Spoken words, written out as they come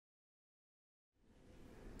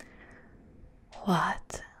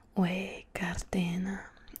What we gardena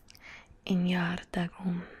in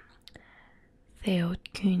jardagum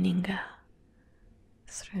theotkuninga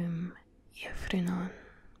thrum jefrunon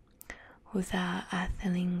hutha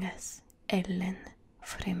athelingas ellen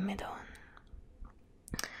fremedon.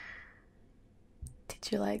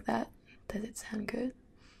 Did you like that? Does it sound good?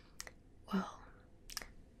 Well,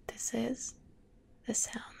 this is the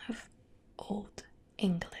sound of Old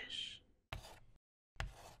English.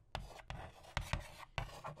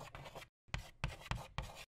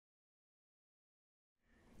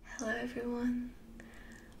 Hello everyone,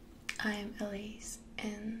 I am Elise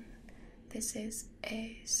and this is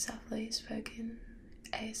a softly spoken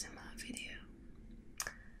ASMR video.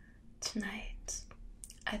 Tonight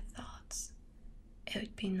I thought it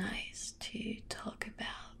would be nice to talk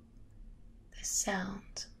about the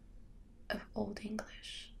sound of Old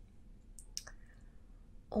English.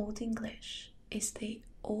 Old English is the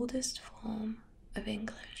oldest form of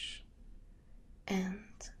English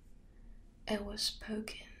and it was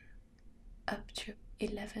spoken up to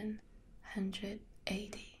 1100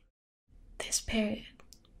 AD. This period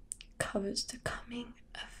covers the coming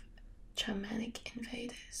of Germanic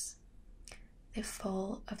invaders, the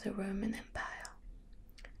fall of the Roman Empire,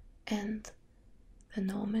 and the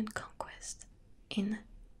Norman conquest in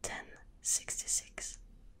 1066.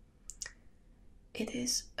 It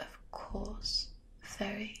is, of course,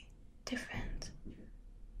 very different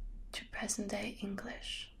to present-day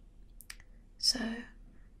English, so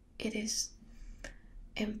it is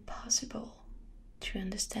impossible to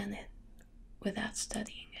understand it without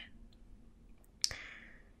studying it.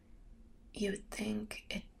 You would think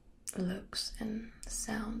it looks and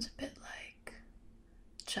sounds a bit like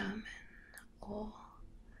German or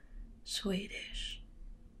Swedish.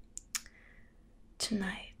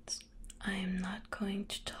 Tonight, I am not going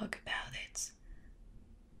to talk about its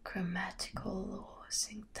grammatical or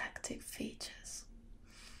syntactic features.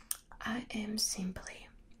 I am simply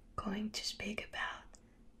going to speak about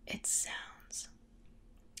its sounds.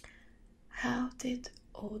 How did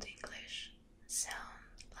Old English sound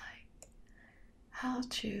like? How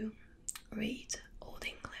to read Old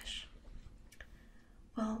English?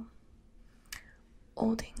 Well,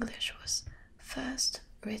 Old English was first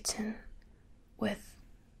written with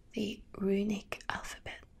the runic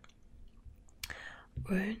alphabet.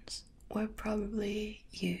 Runes were probably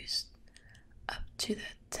used up to the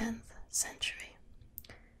 10th century,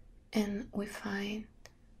 and we find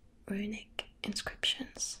runic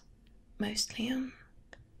inscriptions mostly on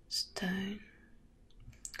stone,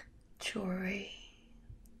 jewelry,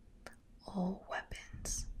 or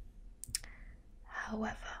weapons.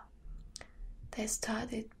 However, they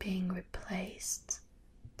started being replaced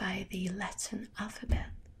by the Latin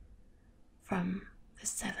alphabet from the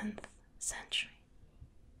 7th century.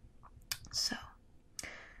 So,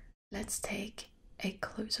 let's take a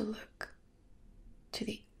closer look to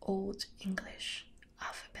the Old English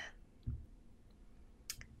alphabet.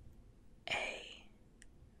 A,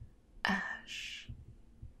 ash,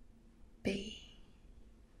 B,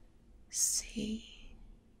 C,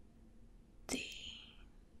 D,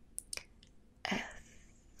 F,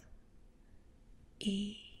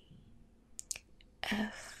 E,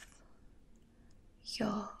 F, J,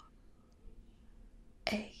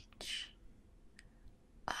 H,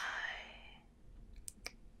 I,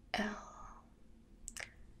 L,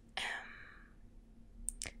 M,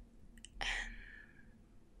 N,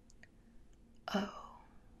 O,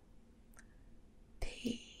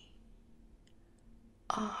 P,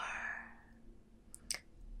 R,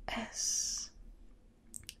 S,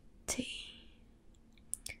 T,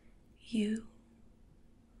 U,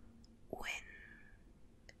 Win,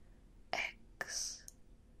 X,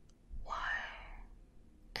 Y,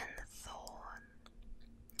 and Thorn.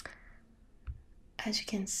 As you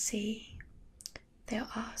can see, there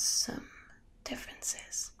are some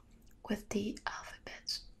differences with the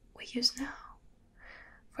alphabets we use now.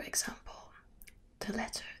 For example, the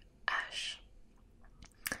letter ash.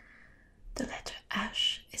 The letter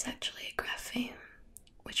ash is actually a grapheme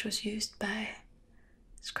which was used by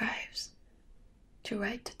scribes to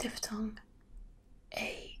write the diphthong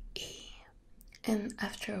A-E, and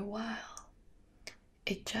after a while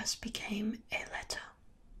it just became a letter.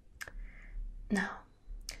 Now,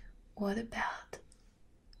 what about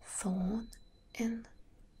thorn and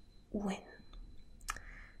win?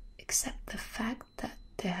 Except the fact that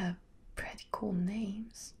they have pretty cool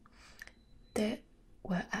names, there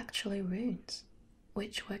were actually runes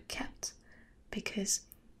which were kept because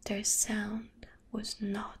their sound was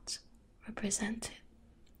not represented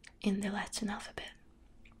in the Latin alphabet.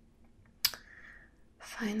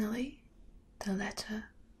 Finally, the letter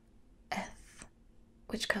F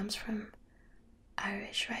which comes from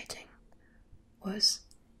Irish writing, was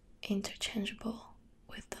interchangeable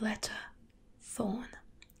with the letter thorn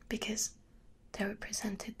because they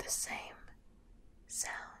represented the same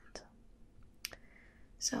sound.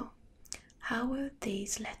 So, how were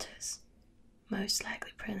these letters most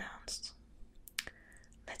likely pronounced?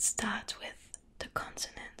 Let's start with the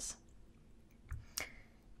consonants.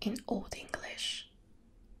 In Old English,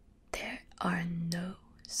 there are no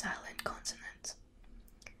silent consonants.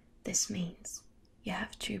 This means you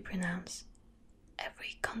have to pronounce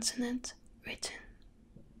every consonant written.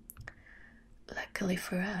 Luckily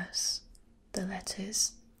for us, the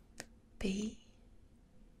letters B,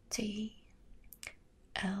 T,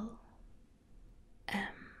 L,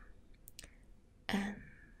 M, N,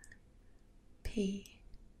 P,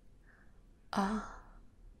 R,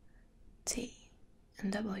 T,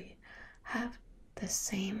 and W have the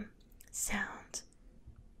same sound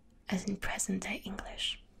as in present-day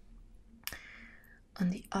English. On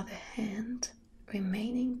the other hand,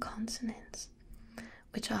 remaining consonants,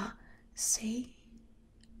 which are C,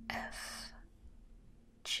 F,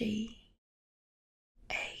 G,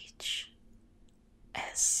 H,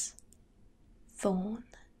 S, thorn,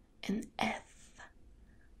 and F,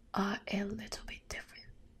 are a little bit different.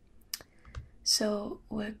 So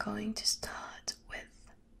we're going to start with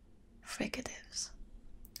fricatives.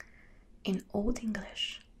 In Old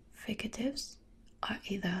English, fricatives are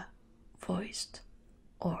either voiced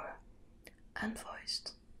or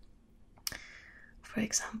unvoiced. For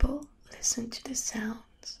example, listen to the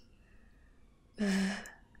sounds v,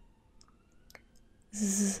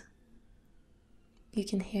 z. You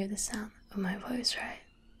can hear the sound of my voice, right?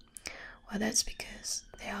 Well, that's because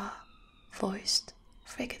they are voiced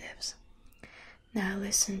fricatives. Now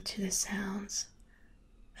listen to the sounds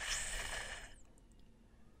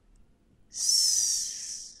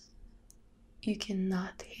s. You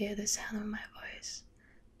cannot hear the sound of my voice,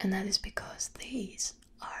 and that is because these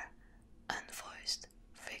are unvoiced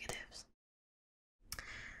fricatives.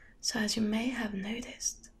 So as you may have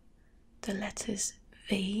noticed, the letters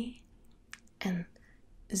V and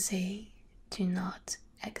Z do not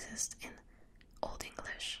exist in Old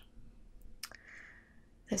English.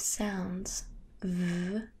 The sounds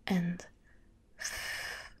V and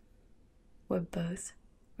F were both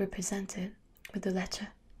represented with the letter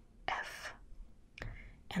F,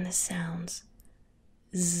 and the sounds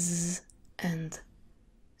Z and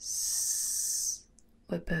S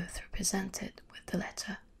were both represented with the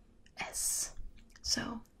letter S.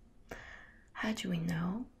 So, how do we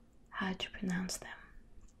know how to pronounce them?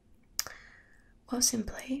 Well,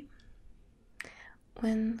 simply,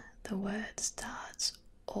 when the word starts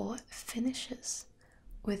or finishes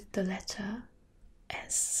with the letter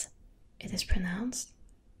S, it is pronounced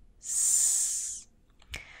S.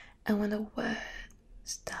 And when the word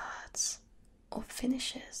starts or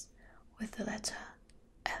finishes with the letter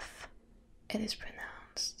F, it is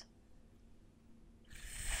pronounced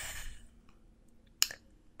F.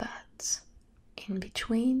 But in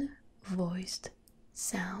between voiced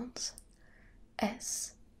sounds,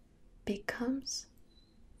 S becomes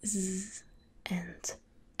Z and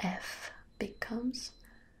F becomes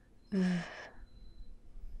V.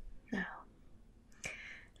 Now,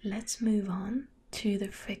 let's move on to the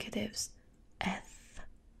fricatives F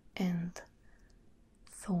and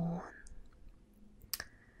thorn.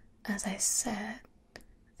 As I said,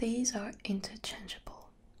 these are interchangeable,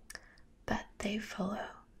 but they follow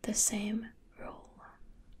the same rule.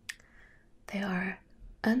 They are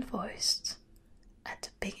unvoiced at the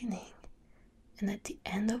beginning and at the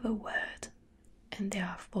end of a word, and they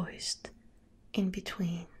are voiced in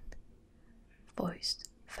between voiced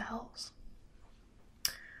vowels.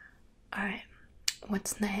 Alright,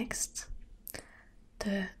 what's next?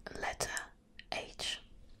 The letter H.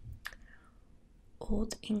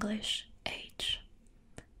 Old English H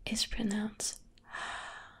is pronounced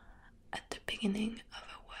at the beginning of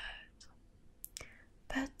a word,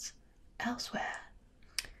 but elsewhere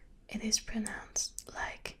it is pronounced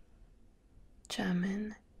like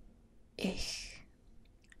German ich.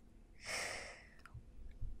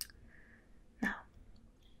 Now,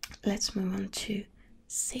 let's move on to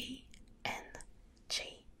C and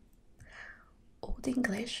G. Old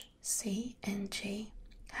English C and G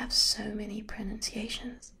have so many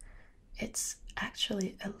pronunciations. It's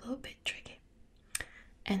actually a little bit tricky.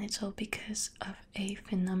 And it's all because of a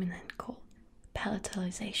phenomenon called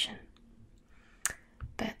palatalization.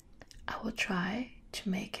 But I will try to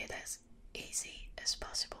make it as easy as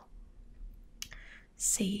possible.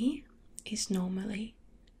 C is normally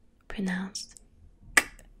pronounced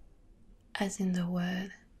as in the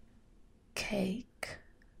word cake.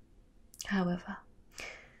 However,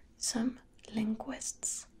 Some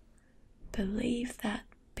linguists believe that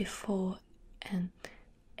before an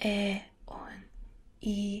E or an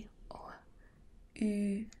I or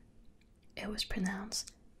U, it was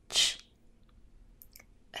pronounced ch,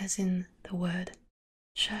 as in the word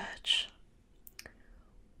church.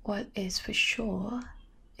 What is for sure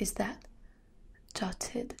is that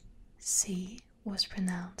dotted C was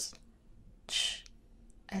pronounced ch,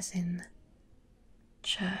 as in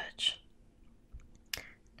church.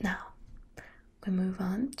 Now, we move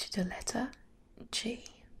on to the letter G.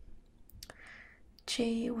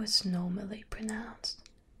 G was normally pronounced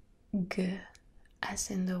G, as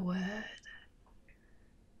in the word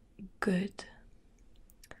good,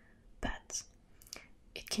 but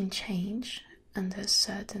it can change under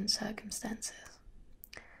certain circumstances.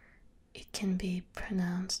 It can be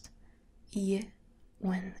pronounced Y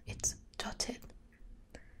when it's dotted,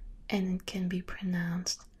 and it can be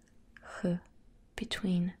pronounced H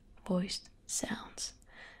between voiced sounds,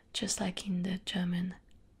 just like in the German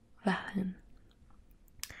Wachen.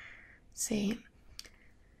 See,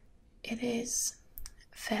 it is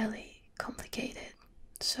fairly complicated,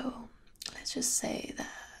 so let's just say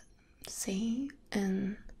that C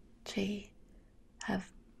and G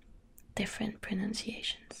have different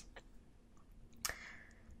pronunciations.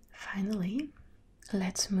 Finally,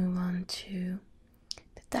 let's move on to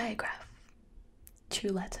the digraph. 2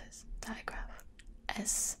 letters, digraph,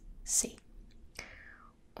 SC.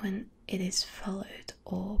 When it is followed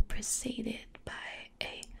or preceded by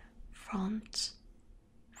a front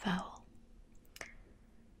vowel.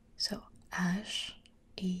 So H,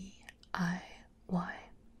 E, I, Y.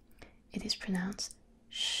 It is pronounced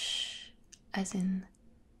sh, as in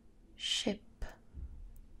ship.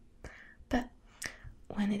 But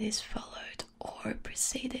when it is followed or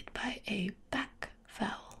preceded by a back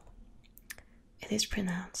vowel, it is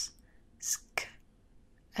pronounced sk,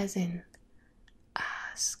 as in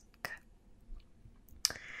ask.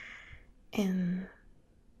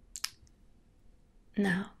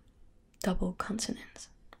 Now, double consonants,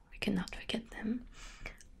 we cannot forget them,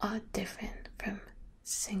 are different from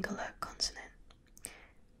singular consonant.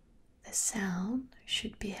 The sound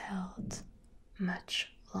should be held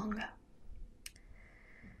much longer.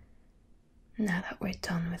 Now that we're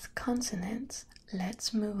done with consonants,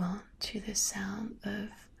 let's move on to the sound of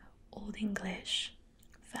Old English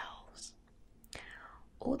vowels.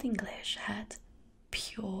 Old English had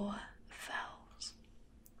pure vowels,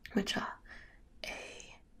 which are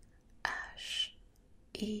A, Ash,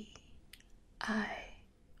 E, I,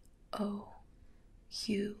 O,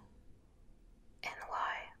 U, and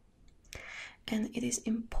Y. And it is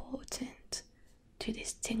important to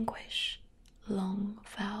distinguish long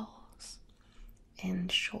vowels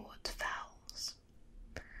and short vowels.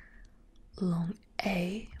 Long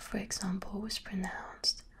A, for example, was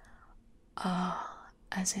pronounced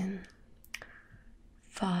as in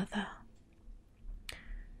father.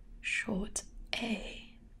 Short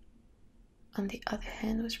A, on the other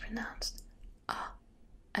hand, was pronounced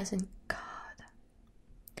as in card.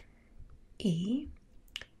 E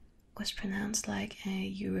was pronounced like a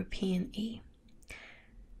European E,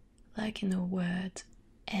 like in the word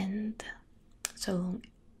end. So long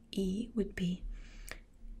E would be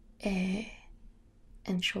E,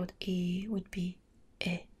 and short E would be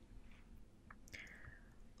E.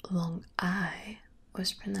 Long I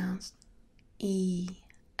was pronounced E,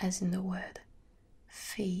 as in the word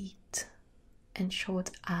feet, and short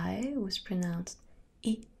I was pronounced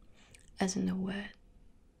I, as in the word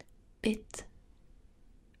bit.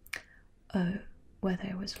 O, whether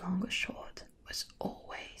it was long or short, was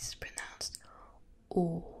always pronounced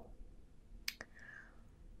O.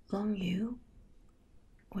 Long U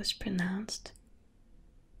was pronounced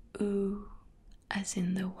oo, as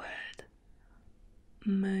in the word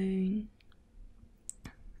moon,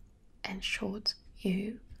 and short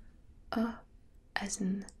U, as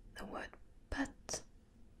in the word but.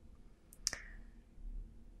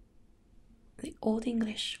 The Old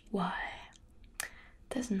English Y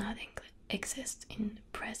does not exist in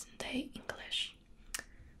present day English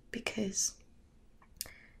because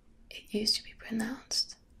it used to be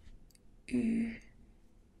pronounced U,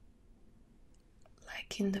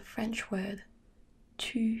 like in the French word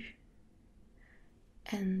tu,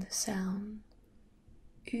 and the sound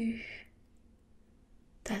U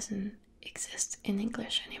doesn't exist in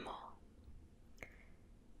English anymore.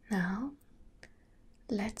 Now,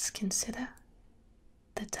 let's consider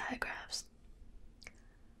the digraphs.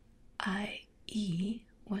 I-E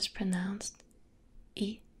was pronounced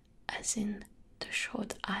I, as in the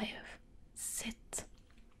short I of sit,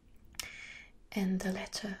 and the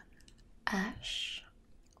letter ash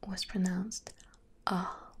was pronounced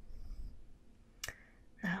ah.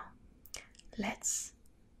 Now, let's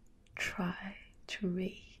try to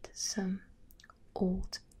read some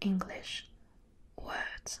Old English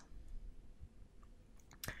words.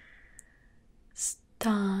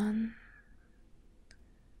 Stan,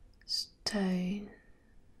 stone,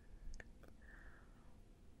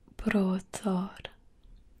 brother,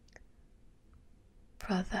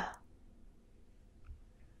 brother,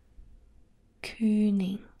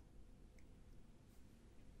 kuning,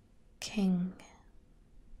 king,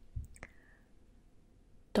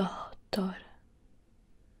 dotter,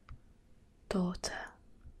 daughter,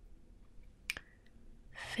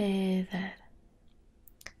 feather,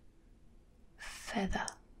 feather,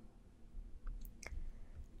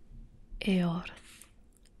 earth,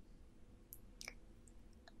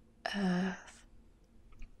 earth,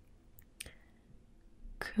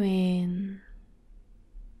 queen,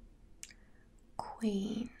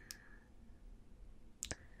 queen,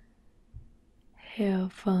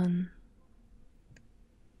 heaven,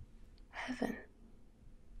 heaven,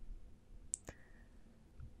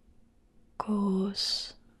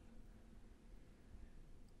 goose,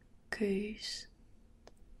 goose,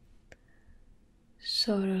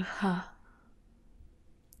 sorha,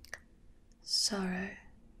 sorrow,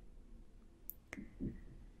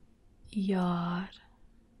 yard,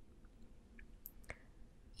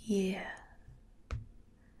 year,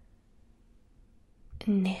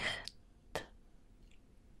 nicht,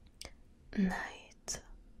 night,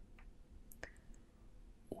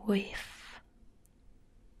 wife,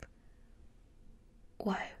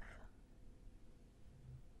 wife,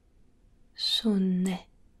 sonne,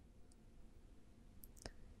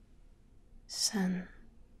 sun,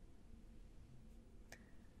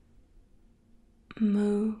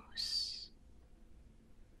 moose,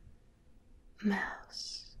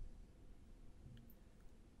 mouse,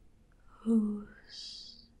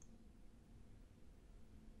 whose,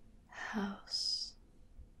 house.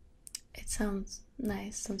 It sounds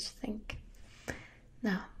nice, don't you think?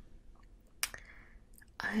 Now,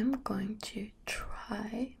 I'm going to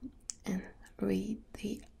try and read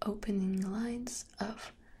the opening lines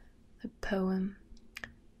of the poem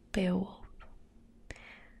Beowulf.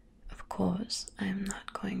 Of course, I'm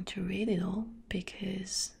not going to read it all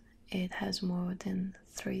because it has more than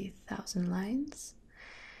 3,000 lines.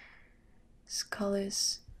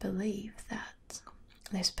 Scholars believe that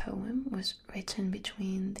this poem was written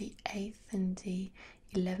between the 8th and the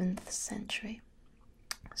 11th century.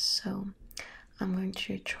 So I'm going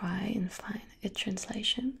to try and find a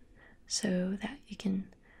translation so that you can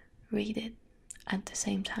read it at the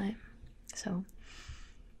same time. So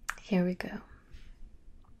here we go.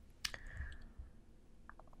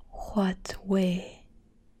 What way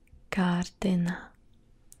gardena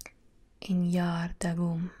in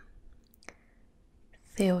yardagum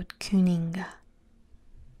Theod kuninga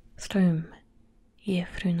Thrum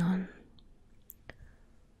jefrunon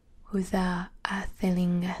Húða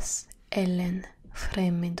athelingas ellen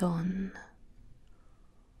fremidon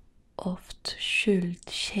Oft skuld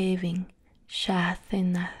shaving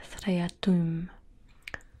shathena threatum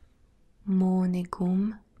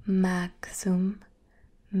Monigum maxum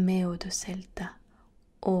meodoselta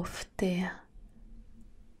ofte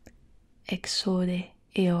exode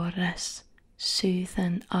eoras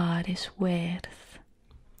sythan aris werth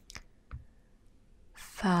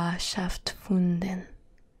fashaft funden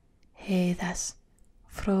hedas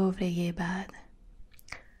frovregebad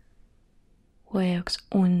weox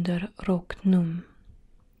under rocknum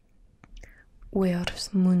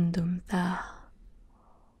weors mundum da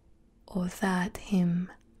och that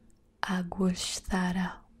him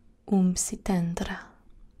agulsthara sitendra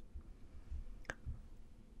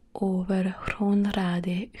over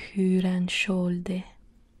hronrade huran skjolde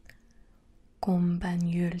gomban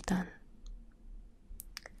juldan.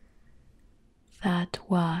 That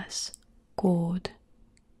was god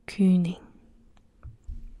kuning.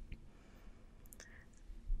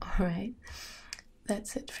 Alright,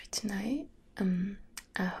 that's it for tonight.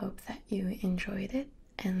 I hope that you enjoyed it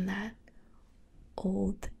and that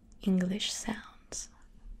old English sounds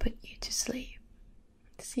put you to sleep.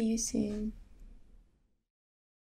 See you soon.